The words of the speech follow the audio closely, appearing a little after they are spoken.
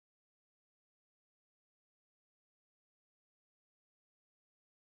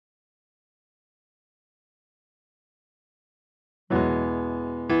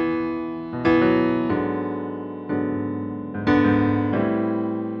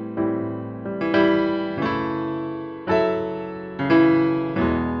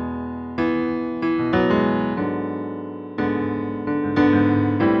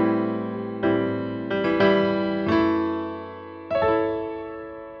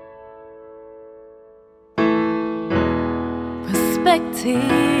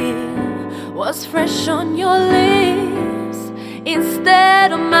perspective was fresh on your lips.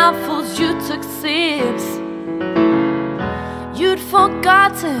 Instead of mouthfuls you took sips. You'd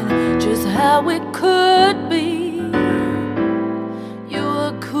forgotten just how it could be. You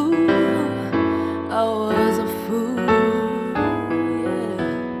were cool, I was a fool, yeah.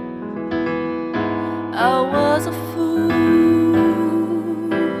 I was a fool.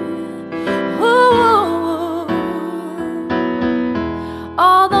 Ooh.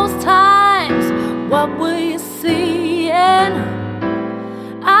 All those times, what were you seeing?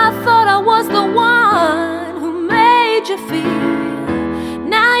 I thought I was the one who made you feel.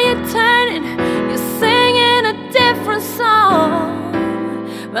 Now you're turning, you're singing a different song,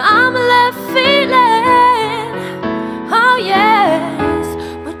 but I'm left feeling, oh yes.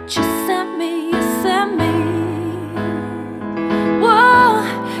 But you sent me, whoa,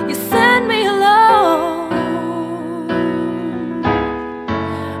 you sent me alone.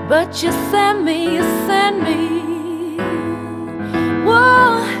 But you sent me, whoa,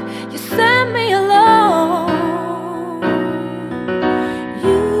 you sent me alone.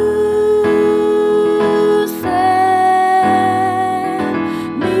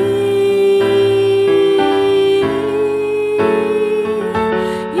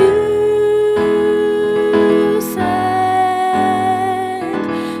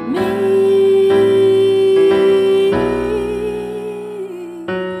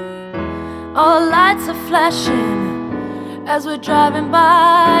 All lights are flashing as we're driving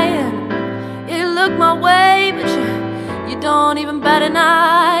by, and you look my way, but you don't even bat an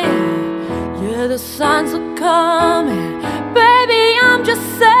eye. Yeah, the signs are coming, baby, I'm just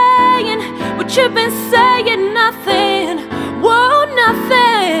saying what you've been saying, nothing.